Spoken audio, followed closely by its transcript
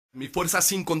Mi fuerza es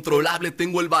incontrolable,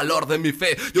 tengo el valor de mi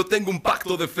fe. Yo tengo un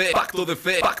pacto de fe, pacto de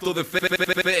fe, pacto de fe,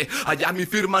 fe. Allá mi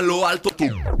firma en lo alto.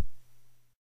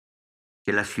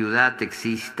 Que la ciudad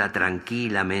exista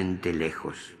tranquilamente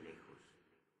lejos.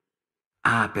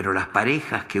 Ah, pero las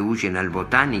parejas que huyen al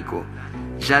botánico,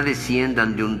 ya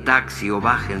desciendan de un taxi o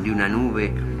bajen de una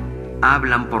nube,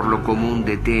 hablan por lo común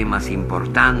de temas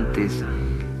importantes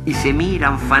y se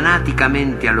miran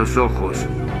fanáticamente a los ojos,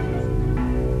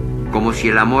 como si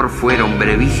el amor fuera un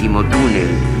brevísimo túnel.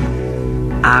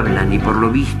 Hablan y por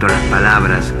lo visto las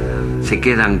palabras se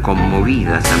quedan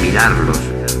conmovidas a mirarlos,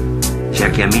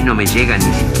 ya que a mí no me llegan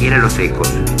ni siquiera los ecos.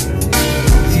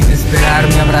 Sin esperar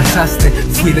me abrazaste,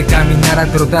 fui de caminar a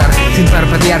trotar, sin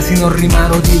parpadear, sino rimar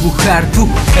o dibujar tu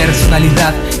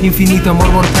personalidad, infinito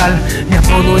amor mortal. Mi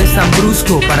apodo es tan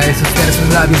brusco, para esos tersos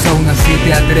labios aún así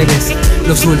te atreves.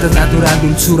 Lo sueltas natural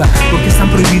dulzura, porque es tan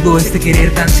prohibido este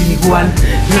querer tan sin igual.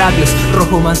 Labios,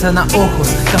 rojo, manzana, ojos,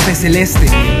 café celeste.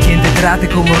 Quien te trate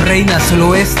como reina,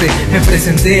 solo este. Me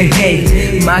presenté,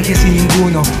 hey, magia sin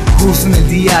ninguno. Justo en el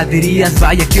día dirías,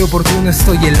 vaya que oportuno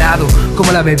estoy helado,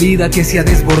 como la bebida que se ha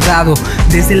desbordado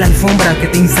desde la alfombra que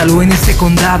te instaló en este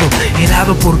condado.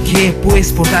 Helado, ¿por qué?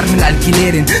 Pues por darme el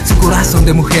alquiler en su corazón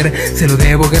de mujer. Se lo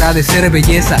debo agradecer,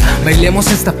 belleza. Bailemos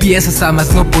esta pieza hasta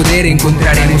más no poder.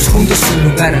 Encontraremos juntos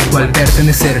un lugar al cual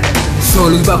pertenecer.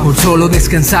 Solos bajo el solo,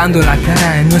 descansando la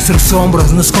cara en nuestros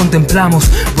hombros. Nos contemplamos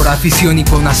por afición y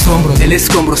con asombro. Del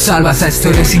escombro salvas a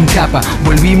historias sin capa.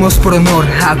 Volvimos por honor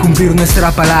a cumplir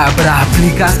nuestra palabra.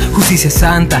 Aplicas justicia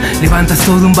santa, levantas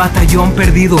todo un batallón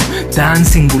perdido. Tan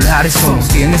singulares somos,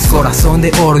 tienes corazón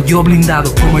de oro, yo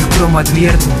blindado como el cromo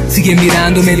advierto. Sigue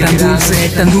mirándome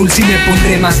tan dulce y me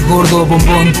pondré más gordo,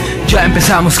 bombón. Ya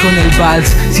empezamos con el vals,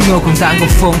 sino con tango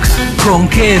funk. Con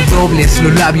que dobles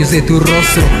los labios de tu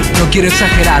rostro. No quiero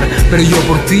exagerar, pero yo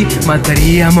por ti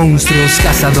mataría monstruos.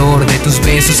 Cazador de tus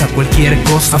besos a cualquier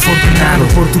costo. Afortunado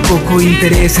por tu poco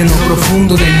interés en lo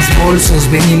profundo de mis bolsos.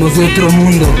 Venimos de otro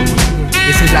mundo.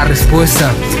 Esa es la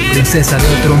respuesta, princesa de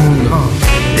otro mundo.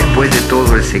 Después de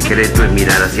todo, el secreto es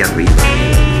mirar hacia arriba.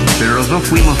 Pero los dos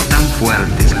fuimos tan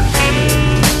fuertes.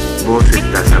 Vos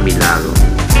estás a mi lado.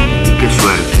 Y qué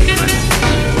suerte.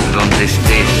 Donde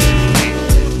estés,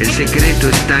 el secreto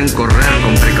está en correr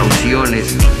con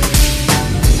precauciones.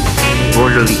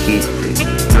 Vos lo dijiste,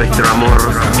 nuestro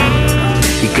amor.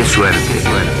 Y qué suerte,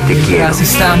 te quiero.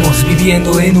 Estamos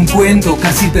viviendo en un cuento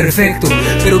casi perfecto,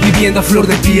 pero viviendo a flor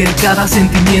de piel cada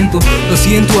sentimiento. Lo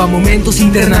siento, a momentos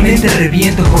internamente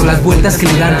reviento por las vueltas que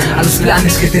le dan a los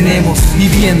planes que tenemos.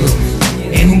 Viviendo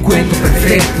en un cuento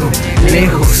perfecto,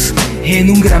 lejos, en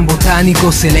un gran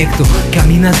botánico selecto.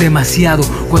 Caminas demasiado,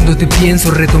 cuando te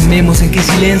pienso retomemos en qué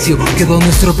silencio quedó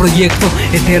nuestro proyecto.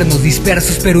 Eternos,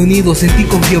 dispersos pero unidos, en ti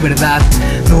confío, verdad.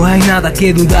 No hay nada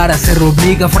que dudar, hacerlo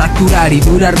obliga a fracturar y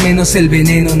durar menos el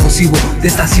veneno nocivo de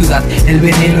esta ciudad. El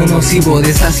veneno nocivo de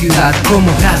esta ciudad. Como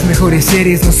las mejores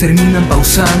series nos terminan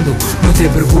pausando. No te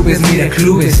preocupes, mira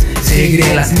clubes,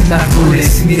 seguiré las mismas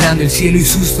rules, mirando el cielo y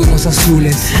sus tonos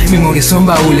azules. Memorias son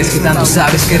baúles que tanto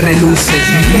sabes que reluces.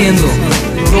 Viviendo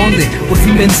donde por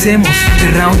fin vencemos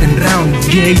de round en round,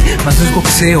 yay, más no es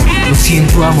boxeo. Lo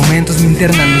siento, a momentos me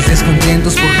internan mis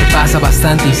descontentos, porque pasa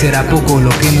bastante y será poco lo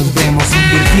que nos vemos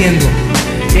invirtiendo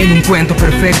en un cuento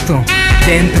perfecto.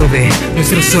 Dentro de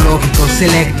nuestro zoológico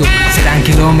selecto serán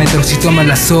kilómetros si tomas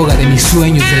la soga de mis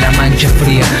sueños de la mancha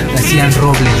fría. Nacían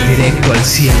robles directo al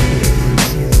cielo.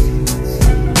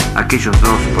 Aquellos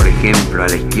dos, por ejemplo, a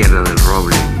la izquierda del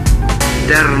roble,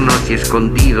 ternos y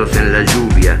escondidos en la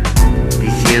lluvia,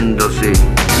 diciéndose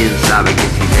quién sabe qué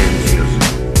silencios.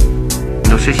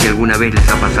 No sé si alguna vez les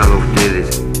ha pasado a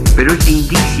ustedes, pero es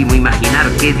lindísimo imaginar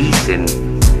qué dicen.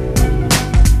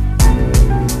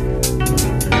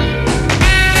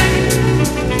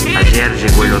 Ayer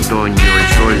llegó el otoño, el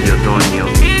sol de otoño,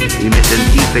 y me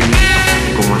sentí feliz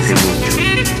como hace mucho.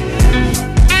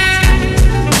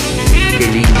 Qué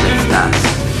linda estás.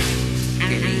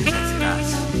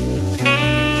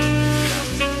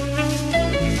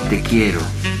 Te quiero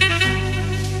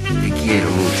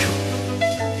mucho.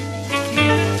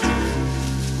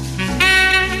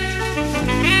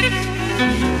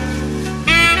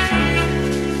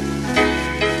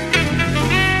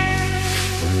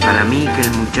 Para mí que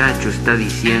el muchacho está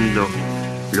diciendo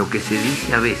lo que se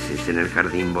dice a veces en el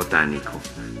jardín botánico.